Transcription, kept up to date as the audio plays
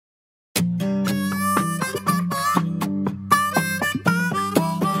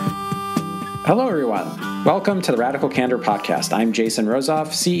Hello, everyone. Welcome to the Radical Candor podcast. I'm Jason Rosoff,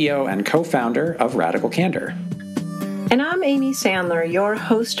 CEO and co-founder of Radical Candor. And I'm Amy Sandler, your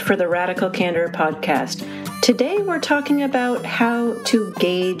host for the Radical Candor podcast. Today, we're talking about how to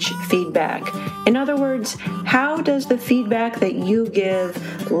gauge feedback. In other words, how does the feedback that you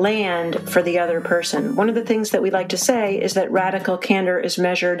give land for the other person? One of the things that we like to say is that radical candor is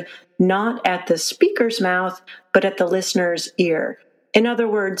measured not at the speaker's mouth, but at the listener's ear. In other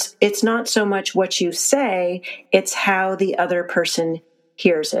words, it's not so much what you say, it's how the other person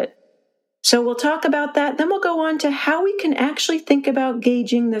hears it. So we'll talk about that. Then we'll go on to how we can actually think about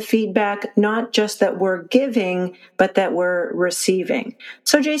gauging the feedback, not just that we're giving, but that we're receiving.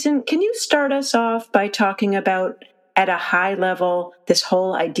 So Jason, can you start us off by talking about, at a high level, this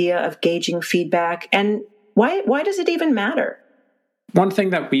whole idea of gauging feedback and why does it even matter? One thing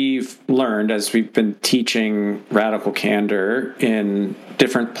that we've learned as we've been teaching Radical Candor in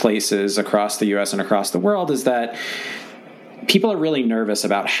different places across the US and across the world is that people are really nervous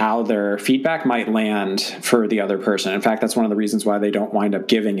about how their feedback might land for the other person. In fact, that's one of the reasons why they don't wind up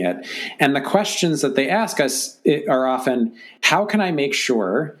giving it. And the questions that they ask us are often, how can I make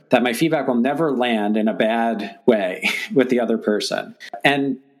sure that my feedback will never land in a bad way with the other person?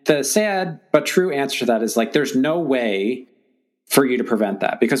 And the sad but true answer to that is there's no way for you to prevent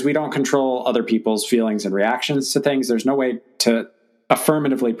that because we don't control other people's feelings and reactions to things. There's no way to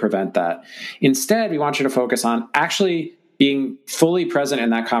affirmatively prevent that. Instead, we want you to focus on actually being fully present in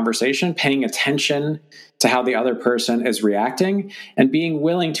that conversation, paying attention to how the other person is reacting, and being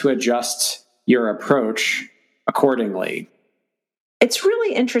willing to adjust your approach accordingly. It's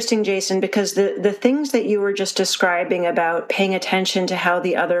really interesting, Jason, because the things that you were just describing about paying attention to how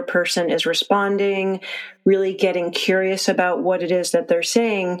the other person is responding, really getting curious about what it is that they're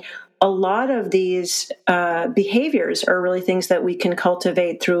saying, a lot of these behaviors are really things that we can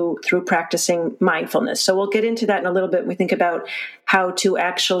cultivate through practicing mindfulness. So we'll get into that in a little bit when we think about how to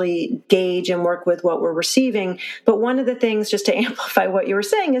actually gauge and work with what we're receiving. But one of the things, just to amplify what you were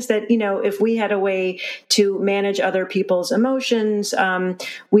saying, is that, if we had a way to manage other people's emotions,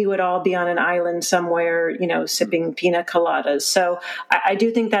 we would all be on an island somewhere, sipping pina coladas. So I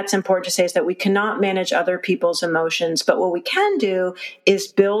do think that's important to say, is that we cannot manage other people's emotions, but what we can do is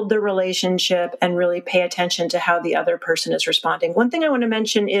build the relationship and really pay attention to how the other person is responding. One thing I want to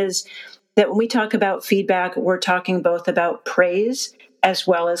mention is that when we talk about feedback, we're talking both about praise as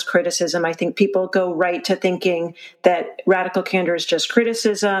well as criticism. I think people go right to thinking that radical candor is just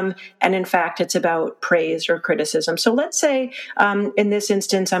criticism, and in fact, it's about praise or criticism. So let's say, in this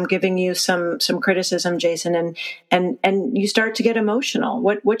instance, I'm giving you some criticism, Jason, and you start to get emotional.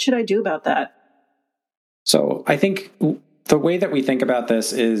 What should I do about that? So I think the way that we think about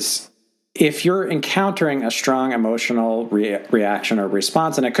this is if you're encountering a strong emotional reaction or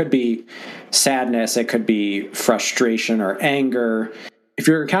response, and it could be sadness, it could be frustration or anger. If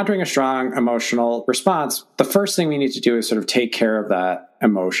you're encountering a strong emotional response, the first thing we need to do is sort of take care of that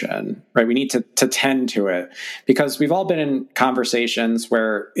emotion, right? We need to tend to it because we've all been in conversations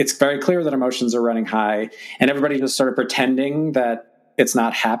where it's very clear that emotions are running high and everybody's just sort of pretending that it's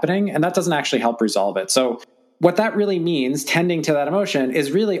not happening, and that doesn't actually help resolve it. So what that really means, tending to that emotion,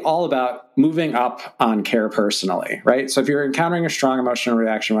 is really all about moving up on care personally, right? So if you're encountering a strong emotional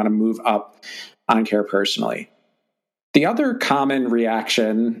reaction, you want to move up on care personally. The other common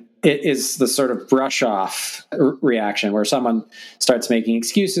reaction is the sort of brush off reaction where someone starts making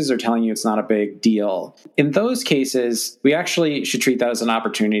excuses or telling you it's not a big deal. In those cases, we actually should treat that as an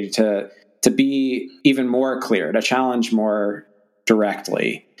opportunity to be even more clear, to challenge more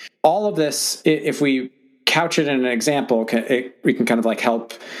directly. All of this, if we couch it in an example, we can kind of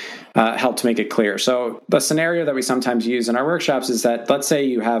help to make it clear. So the scenario that we sometimes use in our workshops is that, let's say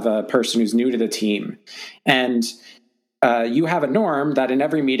you have a person who's new to the team, and you have a norm that in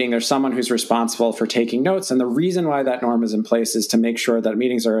every meeting there's someone who's responsible for taking notes. And the reason why that norm is in place is to make sure that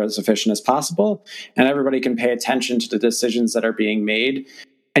meetings are as efficient as possible and everybody can pay attention to the decisions that are being made.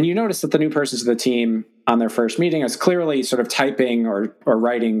 And you notice that the new person to the team on their first meeting is clearly sort of typing or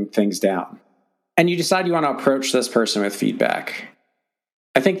writing things down. And you decide you want to approach this person with feedback.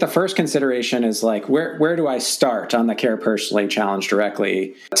 I think the first consideration is where do I start on the care personally challenge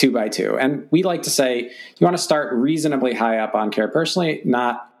directly 2 by 2? And we like to say you want to start reasonably high up on care personally,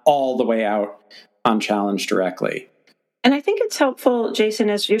 not all the way out on challenge directly. And I think it's helpful,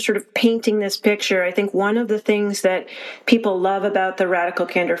 Jason, as you're sort of painting this picture. I think one of the things that people love about the Radical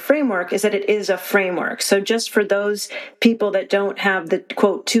Candor framework is that it is a framework. So just for those people that don't have the,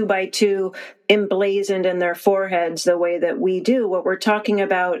 quote, 2 by 2 emblazoned in their foreheads the way that we do, what we're talking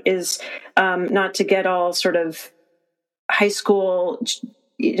about is not to get all sort of high school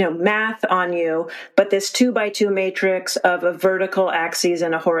math on you, but this 2x2 matrix of a vertical axis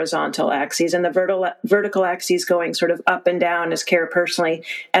and a horizontal axis, and the vertical axis going sort of up and down is care personally,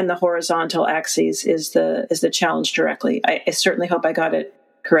 and the horizontal axis is the challenge directly. I certainly hope I got it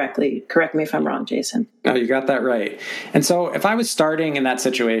correctly. Correct me if I'm wrong, Jason. No, you got that right. And so if I was starting in that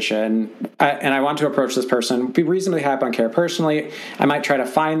situation and I want to approach this person, be reasonably high up on care personally, I might try to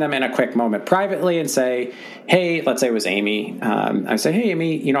find them in a quick moment privately and say, hey, let's say it was Amy. I say, hey,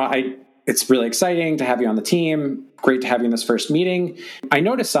 Amy, it's really exciting to have you on the team. Great to have you in this first meeting. I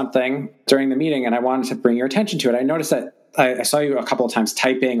noticed something during the meeting and I wanted to bring your attention to it. I noticed that I saw you a couple of times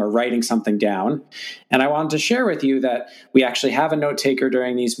typing or writing something down, and I wanted to share with you that we actually have a note taker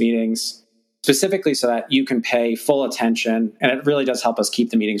during these meetings, specifically so that you can pay full attention, and it really does help us keep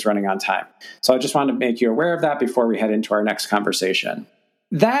the meetings running on time. So I just wanted to make you aware of that before we head into our next conversation.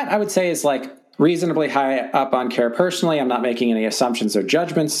 That, I would say, is like reasonably high up on care personally. I'm not making any assumptions or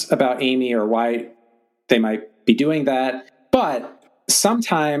judgments about Amy or why they might be doing that, but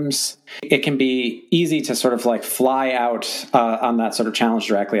sometimes it can be easy to sort of like fly out on that sort of challenge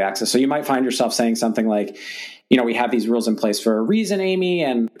directly axis. So you might find yourself saying something like, we have these rules in place for a reason, Amy,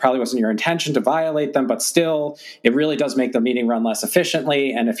 and it probably wasn't your intention to violate them, but still, it really does make the meeting run less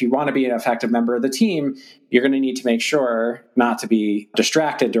efficiently. And if you want to be an effective member of the team, you're going to need to make sure not to be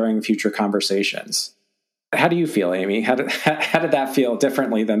distracted during future conversations. How do you feel, Amy? How did that feel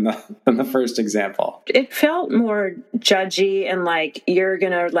differently than the first example? It felt more judgy and like you're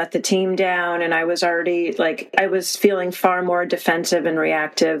going to let the team down. And I was already I was feeling far more defensive and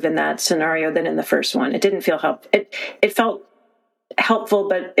reactive in that scenario than in the first one. It didn't feel it felt helpful,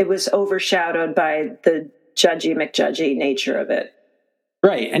 but it was overshadowed by the judgy McJudgy nature of it.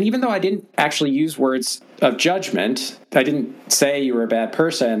 Right. And even though I didn't actually use words of judgment, I didn't say you were a bad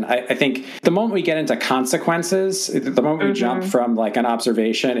person. I think the moment we get into consequences, the moment we jump from like an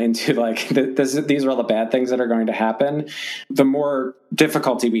observation into like these are all the bad things that are going to happen, the more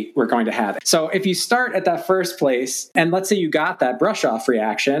difficulty we're going to have. So if you start at that first place, and let's say you got that brush off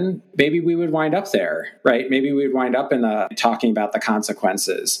reaction, maybe we would wind up there, right? Maybe we would wind up in talking about the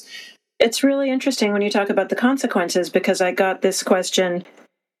consequences. It's really interesting when you talk about the consequences, because I got this question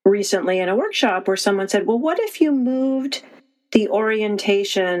recently in a workshop where someone said, well, what if you moved the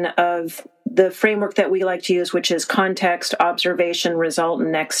orientation of the framework that we like to use, which is context, observation, result,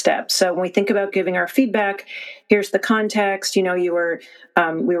 and next step? So when we think about giving our feedback, here's the context. We were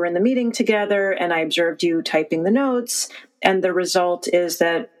in the meeting together and I observed you typing the notes. And the result is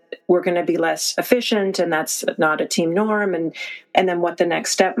that we're going to be less efficient, and that's not a team norm, and then what the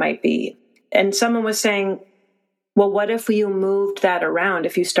next step might be. And someone was saying, well, what if you moved that around?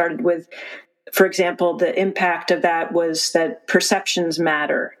 If you started with, for example, the impact of that was that perceptions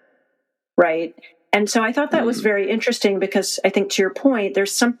matter, right? And so I thought that was very interesting, because I think, to your point,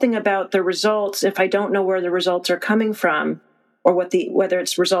 there's something about the results. If I don't know where the results are coming from, or whether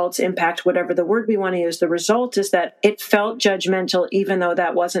it's results, impact, whatever the word we want to use, the result is that it felt judgmental, even though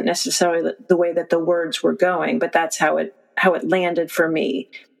that wasn't necessarily the way that the words were going, but that's how it landed for me.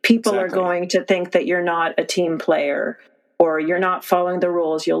 People are going to think that you're not a team player, or you're not following the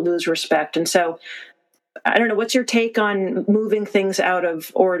rules, you'll lose respect. And so, I don't know, what's your take on moving things out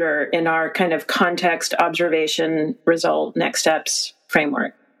of order in our kind of context, observation, result, next steps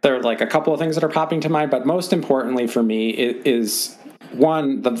framework? There are like a couple of things that are popping to mind, but most importantly for me is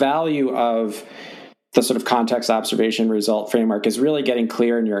one, the value of the sort of context, observation, result framework is really getting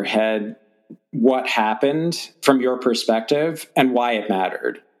clear in your head what happened from your perspective and why it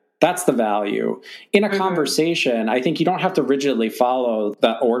mattered. That's the value. In a conversation, I think you don't have to rigidly follow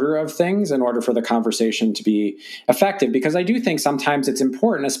the order of things in order for the conversation to be effective, because I do think sometimes it's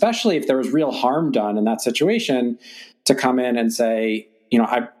important, especially if there was real harm done in that situation, to come in and say,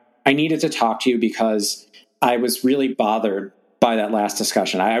 I needed to talk to you because I was really bothered by that last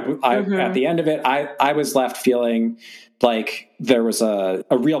discussion. At the end of it, I was left feeling like there was a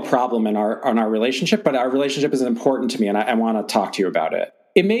real problem in our relationship, but our relationship is important to me, and I want to talk to you about it.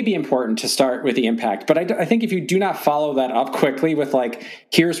 It may be important to start with the impact, but I think if you do not follow that up quickly with like,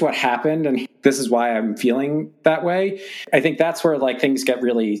 here's what happened and this is why I'm feeling that way, I think that's where like things get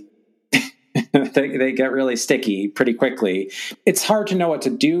really they get really sticky pretty quickly. It's hard to know what to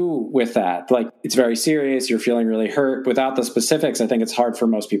do with that. Like, it's very serious. You're feeling really hurt. Without the specifics, I think it's hard for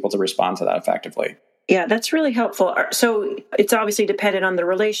most people to respond to that effectively. Yeah, that's really helpful. So it's obviously dependent on the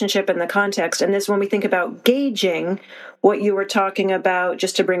relationship and the context. And this, when we think about gauging, what you were talking about,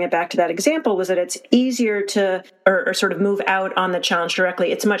 just to bring it back to that example, was that it's easier to, or sort of move out on the challenge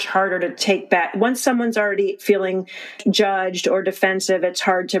directly. It's much harder to take back. Once someone's already feeling judged or defensive, it's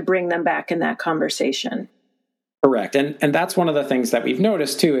hard to bring them back in that conversation. Correct. And that's one of the things that we've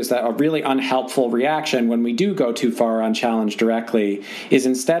noticed too, is that a really unhelpful reaction when we do go too far on challenge directly is,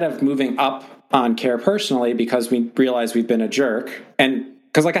 instead of moving up on care personally because we realize we've been a jerk, and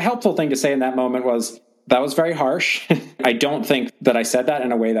because like a helpful thing to say in that moment was, that was very harsh. I don't think that I said that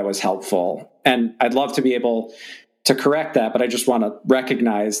in a way that was helpful. And I'd love to be able to correct that, but I just want to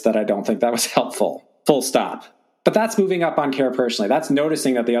recognize that I don't think that was helpful. Full stop. But that's moving up on care personally. That's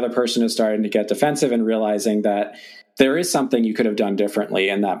noticing that the other person is starting to get defensive and realizing that there is something you could have done differently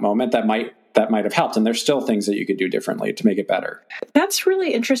in that moment that might have helped. And there's still things that you could do differently to make it better. That's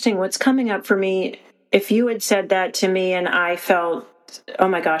really interesting. What's coming up for me, if you had said that to me and I felt, oh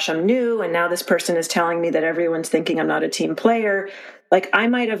my gosh, I'm new, and now this person is telling me that everyone's thinking I'm not a team player, like I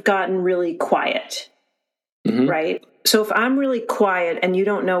might have gotten really quiet, right? So if I'm really quiet and you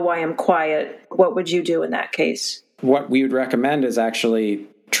don't know why I'm quiet, what would you do in that case? What we would recommend is actually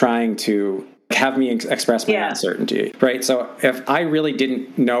trying to have me express my uncertainty, right? So if I really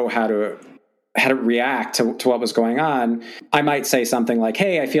didn't know how to react to what was going on, I might say something like,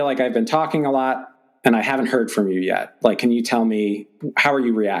 hey, I feel like I've been talking a lot and I haven't heard from you yet. Like, can you tell me, how are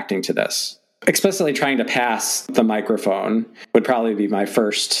you reacting to this? Explicitly trying to pass the microphone would probably be my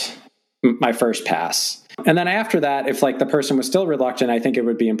first pass. And then after that, if like the person was still reluctant, I think it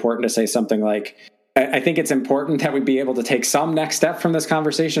would be important to say something like, I think it's important that we be able to take some next step from this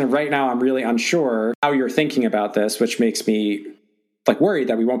conversation. And right now, I'm really unsure how you're thinking about this, which makes me like worried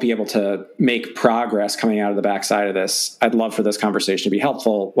that we won't be able to make progress coming out of the backside of this. I'd love for this conversation to be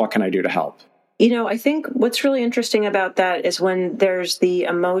helpful. What can I do to help? You know, I think what's really interesting about that is when there's the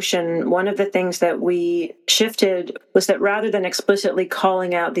emotion, one of the things that we shifted was that rather than explicitly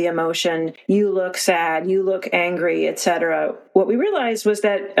calling out the emotion, you look sad, you look angry, etc., what we realized was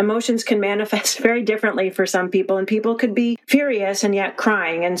that emotions can manifest very differently for some people, and people could be furious and yet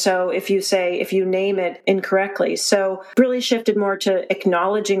crying. And so if you name it incorrectly, so really shifted more to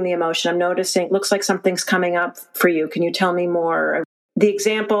acknowledging the emotion. I'm noticing, looks like something's coming up for you. Can you tell me more? The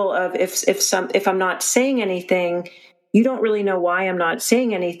example of if I'm not saying anything, you don't really know why I'm not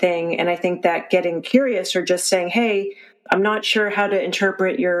saying anything. And I think that getting curious or just saying, hey, I'm not sure how to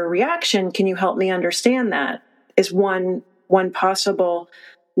interpret your reaction. Can you help me understand that? Is one possible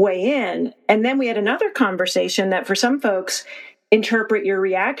way in. And then we had another conversation that for some folks, interpret your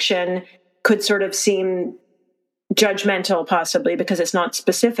reaction could sort of seem judgmental possibly because it's not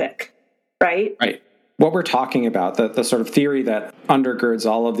specific, right? Right. What we're talking about, the sort of theory that undergirds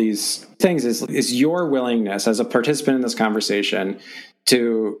all of these things is your willingness as a participant in this conversation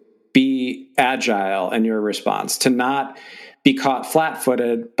to be agile in your response, to not be caught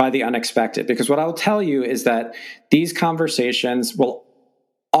flat-footed by the unexpected. Because what I'll tell you is that these conversations will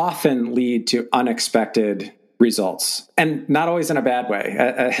often lead to unexpected results, and not always in a bad way.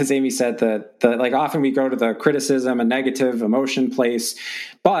 As Amy said, that like often we go to the criticism and negative emotion place,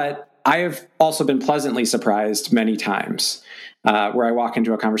 but I have also been pleasantly surprised many times where I walk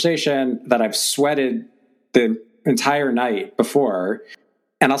into a conversation that I've sweated the entire night before.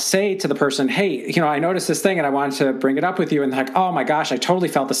 And I'll say to the person, hey, I noticed this thing and I wanted to bring it up with you. And they're like, oh my gosh, I totally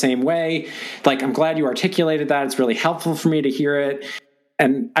felt the same way. Like, I'm glad you articulated that. It's really helpful for me to hear it.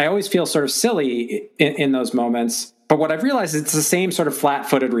 And I always feel sort of silly in those moments. But what I've realized is it's the same sort of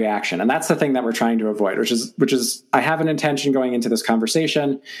flat-footed reaction. And that's the thing that we're trying to avoid, which is I have an intention going into this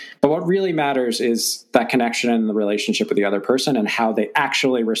conversation, but what really matters is that connection and the relationship with the other person and how they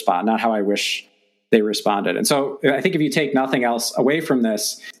actually respond, not how I wish they responded. And so I think if you take nothing else away from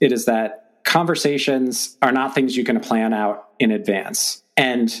this, it is that conversations are not things you can plan out in advance.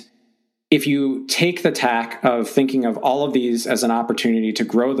 And if you take the tack of thinking of all of these as an opportunity to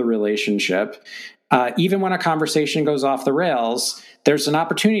grow the relationship, even when a conversation goes off the rails, there's an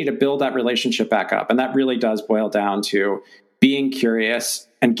opportunity to build that relationship back up. And that really does boil down to being curious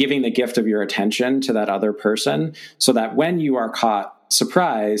and giving the gift of your attention to that other person so that when you are caught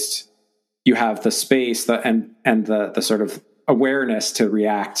surprised, you have the space and the sort of awareness to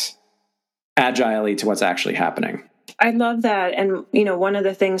react agilely to what's actually happening. I love that. And, one of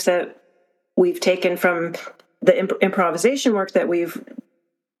the things that we've taken from the improvisation work that we've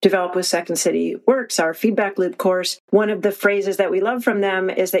developed with Second City Works, our feedback loop course, one of the phrases that we love from them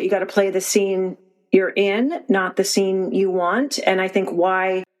is that you got to play the scene you're in, not the scene you want. And I think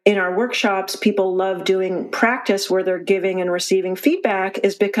why in our workshops people love doing practice where they're giving and receiving feedback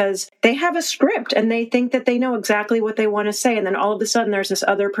is because they have a script and they think that they know exactly what they want to say. And then all of a sudden there's this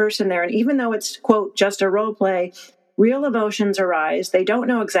other person there. And even though it's, quote, just a role play, real emotions arise. They don't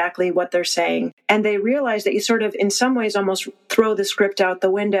know exactly what they're saying. And they realize that you sort of, in some ways, almost throw the script out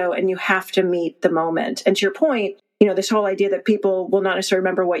the window and you have to meet the moment. And to your point, this whole idea that people will not necessarily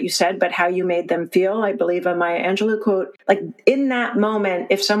remember what you said, but how you made them feel. I believe a Maya Angelou quote, like in that moment,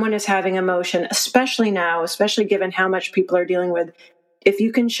 if someone is having emotion, especially now, especially given how much people are dealing with, if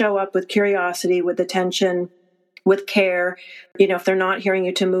you can show up with curiosity, with attention, with care, if they're not hearing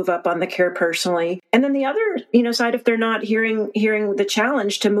you, to move up on the care personally. And then the other, side, if they're not hearing the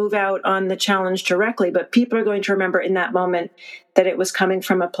challenge, to move out on the challenge directly. But people are going to remember in that moment that it was coming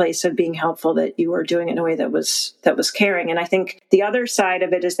from a place of being helpful, that you were doing it in a way that was caring. And I think the other side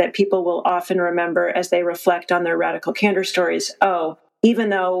of it is that people will often remember, as they reflect on their radical candor stories, oh, even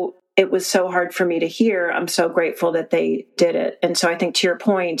though it was so hard for me to hear, I'm so grateful that they did it. And so I think, to your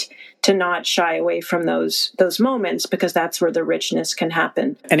point, to not shy away from those moments, because that's where the richness can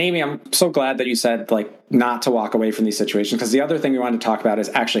happen. And Amy, I'm so glad that you said not to walk away from these situations, because the other thing we wanted to talk about is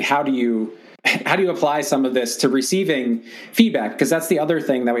actually how do you apply some of this to receiving feedback? Because that's the other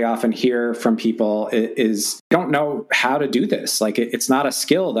thing that we often hear from people is don't know how to do this. It's not a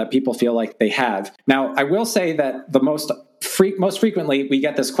skill that people feel like they have. Now, I will say that the most frequently we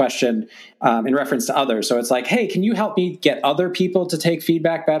get this question in reference to others. So it's like, hey, can you help me get other people to take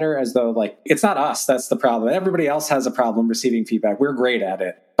feedback better? As though it's not us that's the problem. Everybody else has a problem receiving feedback. We're great at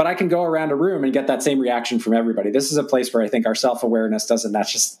it. But I can go around a room and get that same reaction from everybody. This is a place where I think our self-awareness doesn't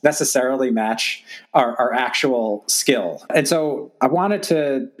necessarily match our actual skill. And so I wanted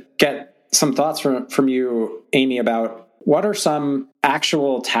to get some thoughts from you, Amy, about what are some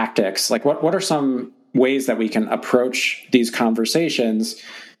actual tactics, what are some ways that we can approach these conversations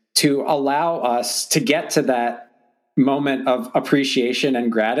to allow us to get to that moment of appreciation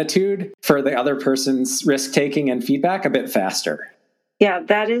and gratitude for the other person's risk-taking and feedback a bit faster. Yeah,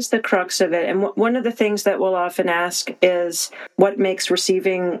 that is the crux of it. And one of the things that we'll often ask is what makes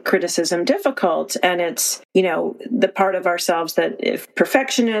receiving criticism difficult? And it's, the part of ourselves that if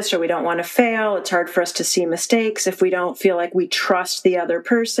perfectionist or we don't want to fail, it's hard for us to see mistakes if we don't feel like we trust the other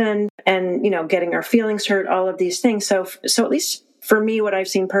person and, getting our feelings hurt, all of these things. So at least for me, what I've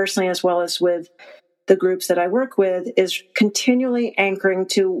seen personally, as well as with the groups that I work with, is continually anchoring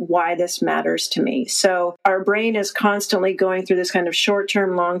to why this matters to me. So our brain is constantly going through this kind of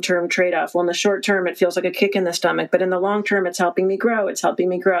short-term, long-term trade-off. Well, in the short term, it feels like a kick in the stomach, but in the long term, it's helping me grow. It's helping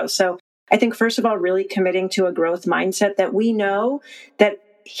me grow. So I think, first of all, really committing to a growth mindset that we know that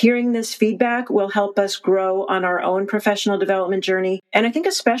hearing this feedback will help us grow on our own professional development journey. And I think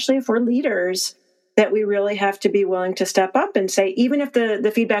especially if we're leaders, that we really have to be willing to step up and say, even if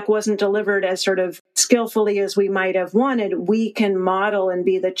the feedback wasn't delivered as sort of skillfully as we might have wanted, we can model and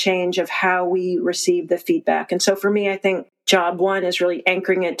be the change of how we receive the feedback. And so for me, I think job one is really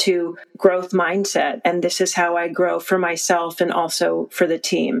anchoring it to growth mindset. And this is how I grow for myself and also for the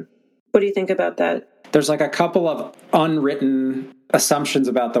team. What do you think about that? There's a couple of unwritten assumptions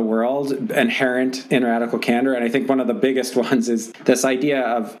about the world inherent in radical candor. And I think one of the biggest ones is this idea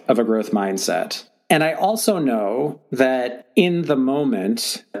of a growth mindset. And I also know that in the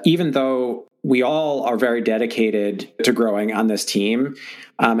moment, even though we all are very dedicated to growing on this team,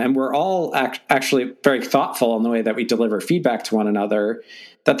 and we're all actually very thoughtful in the way that we deliver feedback to one another,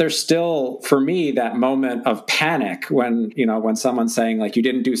 that there's still, for me, that moment of panic when someone's saying you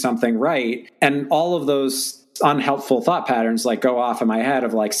didn't do something right, and all of those unhelpful thought patterns go off in my head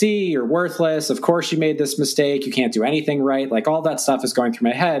of see, you're worthless. Of course you made this mistake. You can't do anything right. All that stuff is going through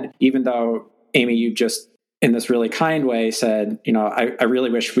my head, even though, Amy, you just, in this really kind way, said, I really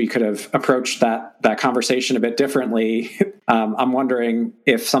wish we could have approached that conversation a bit differently. I'm wondering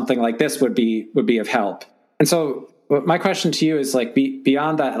if something like this would be of help. And so my question to you is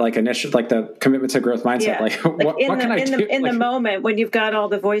beyond that, initial, the commitment to growth mindset, what can I do? In the moment when you've got all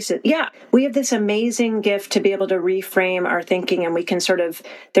the voices. Yeah. We have this amazing gift to be able to reframe our thinking, and we can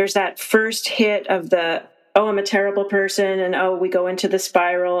there's that first hit of the, oh, I'm a terrible person, and we go into the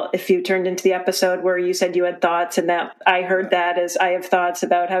spiral. If you turned into the episode where you said you had thoughts, and that I heard that as I have thoughts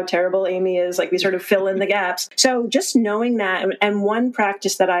about how terrible Amy is, we sort of fill in the gaps. So just knowing that, and one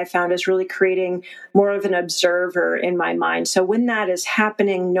practice that I found is really creating more of an observer in my mind. So when that is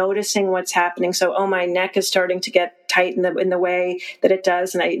happening, noticing what's happening. So, my neck is starting to get tight in the way that it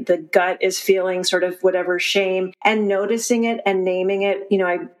does, and the gut is feeling sort of whatever shame, and noticing it and naming it.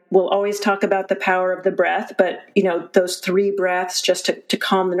 I will always talk about the power of the breath, but those 3 breaths just to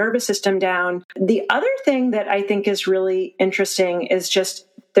calm the nervous system down. The other thing that I think is really interesting is just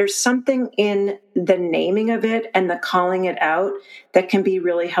there's something in the naming of it and the calling it out that can be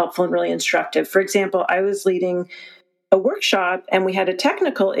really helpful and really instructive. For example, I was leading a workshop and we had a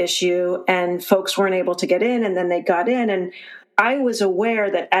technical issue and folks weren't able to get in, and then they got in, and I was aware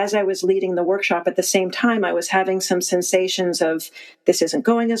that as I was leading the workshop at the same time, I was having some sensations of this isn't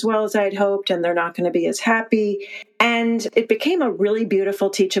going as well as I'd hoped, and they're not going to be as happy. And it became a really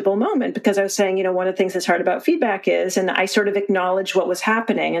beautiful, teachable moment because I was saying, one of the things that's hard about feedback is, and I sort of acknowledged what was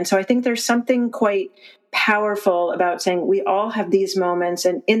happening. And so I think there's something quite powerful about saying we all have these moments.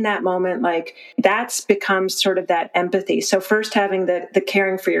 And in that moment, like that's becomes sort of that empathy. So first having the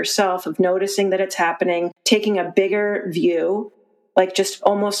caring for yourself of noticing that it's happening, taking a bigger view, like just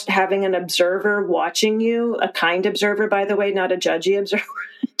almost having an observer watching you, a kind observer, by the way, not a judgy observer,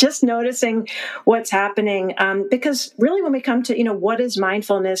 just noticing what's happening. Because really when we come to, what is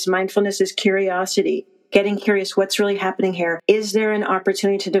mindfulness? Mindfulness is curiosity. Getting curious, what's really happening here? Is there an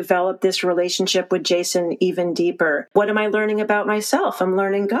opportunity to develop this relationship with Jason even deeper? What am I learning about myself? I'm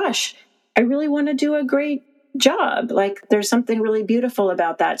learning, gosh, I really want to do a great job. Like there's something really beautiful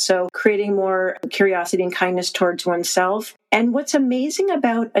about that. So creating more curiosity and kindness towards oneself. And what's amazing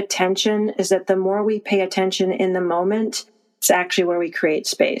about attention is that the more we pay attention in the moment, it's actually where we create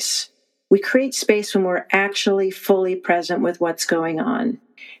space. We create space when we're actually fully present with what's going on.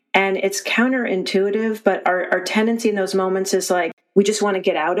 And it's counterintuitive, but our tendency in those moments is like, we just want to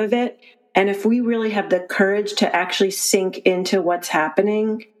get out of it. And if we really have the courage to actually sink into what's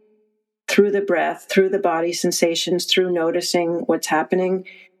happening through the breath, through the body sensations, through noticing what's happening,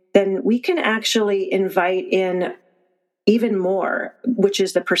 then we can actually invite in even more, which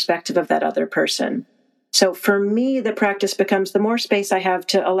is the perspective of that other person. So for me, the practice becomes the more space I have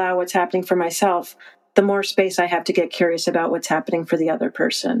to allow what's happening for myself, the more space I have to get curious about what's happening for the other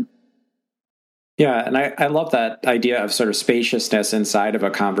person. Yeah, and I love that idea of sort of spaciousness inside of a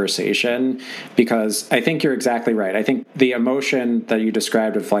conversation, because I think you're exactly right. I think the emotion that you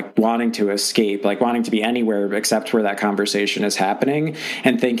described of like wanting to escape, like wanting to be anywhere except where that conversation is happening,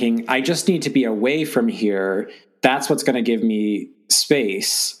 and thinking, I just need to be away from here, that's what's going to give me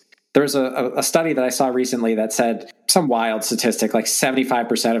space. There's a study that I saw recently that said some wild statistic, like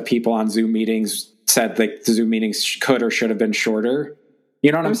 75% of people on Zoom meetings said like the Zoom meetings could or should have been shorter.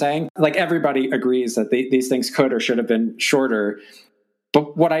 You know what I'm saying? Like everybody agrees that these things could or should have been shorter.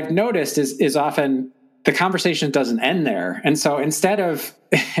 But what I've noticed is often the conversation doesn't end there. And so instead of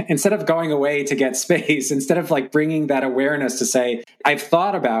going away to get space, instead of like bringing that awareness to say, I've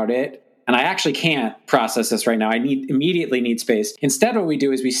thought about it, and I actually can't process this right now. I immediately need space. Instead, what we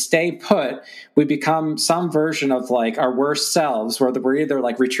do is we stay put. We become some version of like our worst selves, where we're either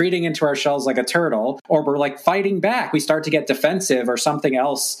like retreating into our shells like a turtle, or we're like fighting back. We start to get defensive or something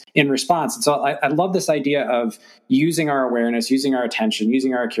else in response. And so I love this idea of using our awareness, using our attention,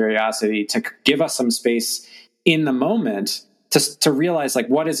 using our curiosity to give us some space in the moment to realize like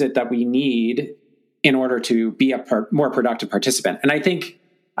what is it that we need in order to be a more productive participant. And I think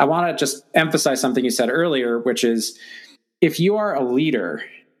I want to just emphasize something you said earlier, which is if you are a leader,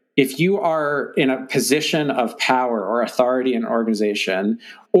 if you are in a position of power or authority in an organization,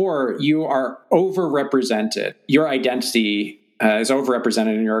 or you are overrepresented, your identity is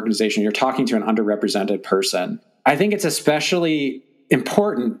overrepresented in your organization, you're talking to an underrepresented person, I think it's especially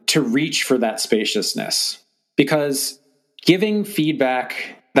important to reach for that spaciousness, because giving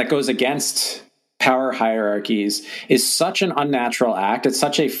feedback that goes against power hierarchies is such an unnatural act. It's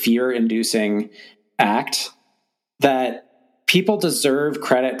such a fear-inducing act that people deserve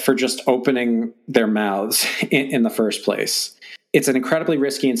credit for just opening their mouths in the first place. It's an incredibly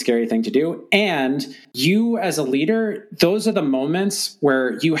risky and scary thing to do. And you as a leader, those are the moments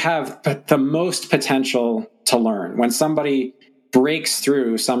where you have the most potential to learn. When somebody breaks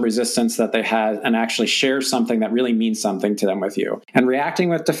through some resistance that they had and actually shares something that really means something to them with you. And reacting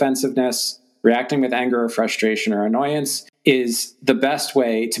with defensiveness, reacting with anger or frustration or annoyance is the best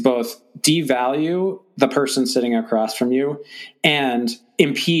way to both devalue the person sitting across from you and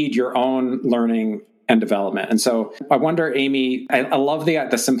impede your own learning and development. And so I wonder, Amy, I love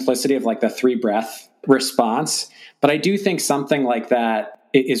the simplicity of like the 3-breath response, but I do think something like that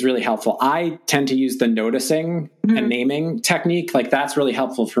is really helpful. I tend to use the noticing and naming technique. Like that's really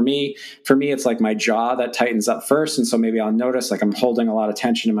helpful for me. For me, it's like my jaw that tightens up first. And so maybe I'll notice like I'm holding a lot of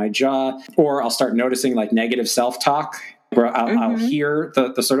tension in my jaw, or I'll start noticing like negative self-talk, where I'll hear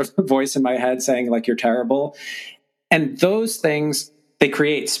the sort of voice in my head saying like, you're terrible. And those things, they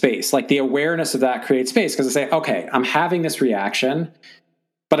create space. Like the awareness of that creates space, because I say, okay, I'm having this reaction,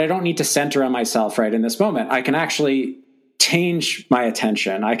 but I don't need to center on myself right in this moment. I can actually change my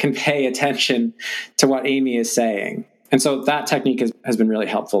attention. I can pay attention to what Amy is saying. And so that technique has been really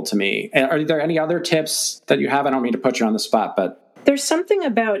helpful to me. Are there any other tips that you have? I don't mean to put you on the spot, but there's something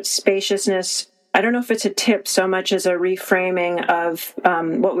about spaciousness. I don't know if it's a tip so much as a reframing of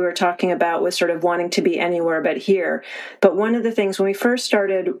what we were talking about with sort of wanting to be anywhere but here. But one of the things when we first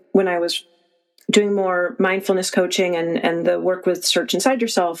started, when I was doing more mindfulness coaching and the work with Search Inside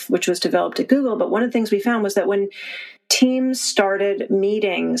Yourself, which was developed at Google. But one of the things we found was that when teams started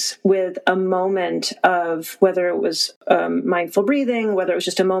meetings with a moment of, whether it was mindful breathing, whether it was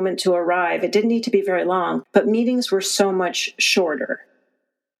just a moment to arrive, it didn't need to be very long, but meetings were so much shorter.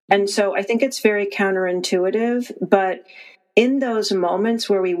 And so I think it's very counterintuitive, but in those moments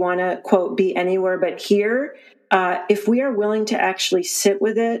where we want to, quote, be anywhere but here, if we are willing to actually sit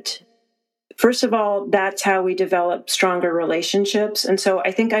with it, first of all, that's how we develop stronger relationships. And so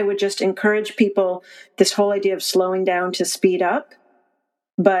I think I would just encourage people, this whole idea of slowing down to speed up.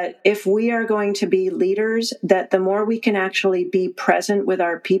 But if we are going to be leaders, that the more we can actually be present with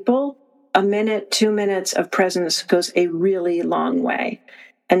our people, a minute, 2 minutes of presence goes a really long way.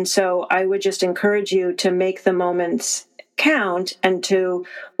 And so I would just encourage you to make the moments count, and to,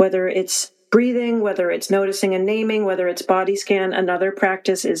 whether it's breathing, whether it's noticing and naming, whether it's body scan. Another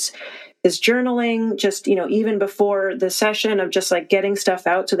practice is journaling, just, even before the session, of just like getting stuff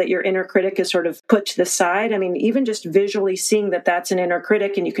out so that your inner critic is sort of put to the side. I mean, even just visually seeing that that's an inner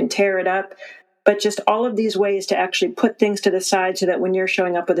critic and you can tear it up, but just all of these ways to actually put things to the side so that when you're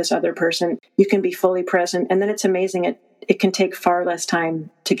showing up with this other person, you can be fully present. And then it's amazing. It can take far less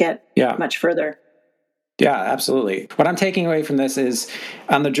time to get much further. Yeah, absolutely. What I'm taking away from this is,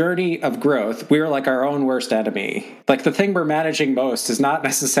 on the journey of growth, we're like our own worst enemy. Like, the thing we're managing most is not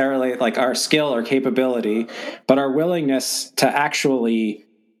necessarily like our skill or capability, but our willingness to actually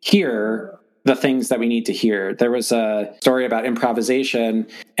hear the things that we need to hear. There was a story about improvisation,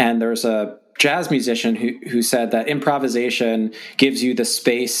 and there's a jazz musician who said that improvisation gives you the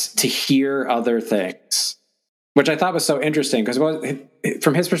space to hear other things, which I thought was so interesting, because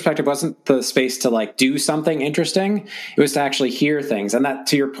from his perspective, wasn't the space to like do something interesting. It was to actually hear things. And that,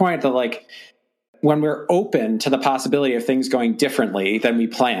 to your point, that like when we're open to the possibility of things going differently than we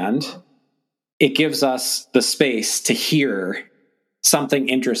planned, it gives us the space to hear something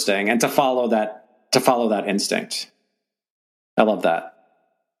interesting and to follow that instinct. I love that.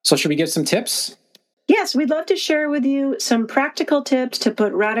 So should we give some tips? Yes, we'd love to share with you some practical tips to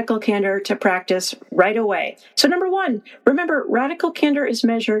put Radical Candor to practice right away. So number one, remember, Radical Candor is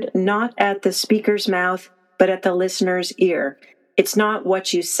measured not at the speaker's mouth, but at the listener's ear. It's not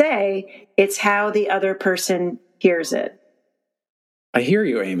what you say, it's how the other person hears it. I hear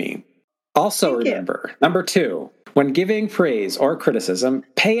you, Amy. Also remember, number two, when giving praise or criticism,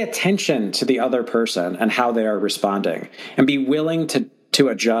 pay attention to the other person and how they are responding, and be willing to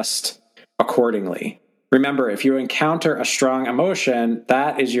adjust accordingly. Remember, if you encounter a strong emotion,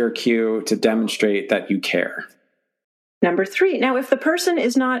 that is your cue to demonstrate that you care. Number three, now if the person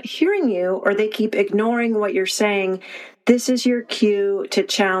is not hearing you or they keep ignoring what you're saying, this is your cue to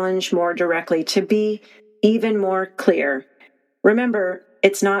challenge more directly, to be even more clear. Remember,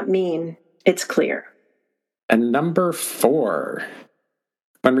 it's not mean, it's clear. And number four,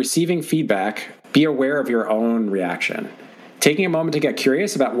 when receiving feedback, be aware of your own reaction. Taking a moment to get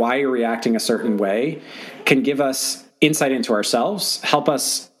curious about why you're reacting a certain way can give us insight into ourselves, help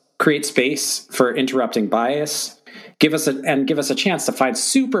us create space for interrupting bias, give us a chance to find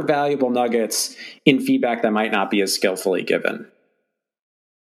super valuable nuggets in feedback that might not be as skillfully given.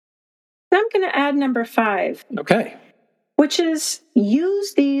 I'm going to add number five. Okay. Which is,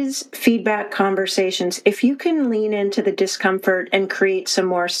 use these feedback conversations. If you can lean into the discomfort and create some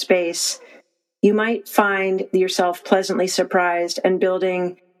more space, you might find yourself pleasantly surprised and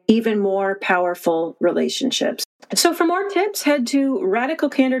building even more powerful relationships. So for more tips, head to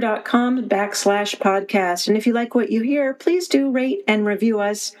radicalcandor.com/podcast. And if you like what you hear, please do rate and review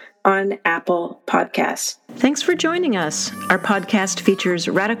us on Apple Podcasts. Thanks for joining us. Our podcast features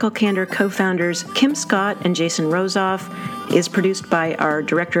Radical Candor co-founders Kim Scott and Jason Rosoff, is produced by our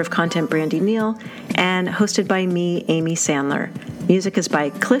Director of Content, Brandy Neal, and hosted by me, Amy Sandler. Music is by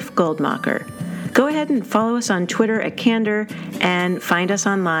Cliff Goldmacher. Go ahead and follow us on Twitter at Candor, and find us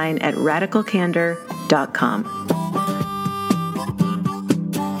online at radicalcandor.com.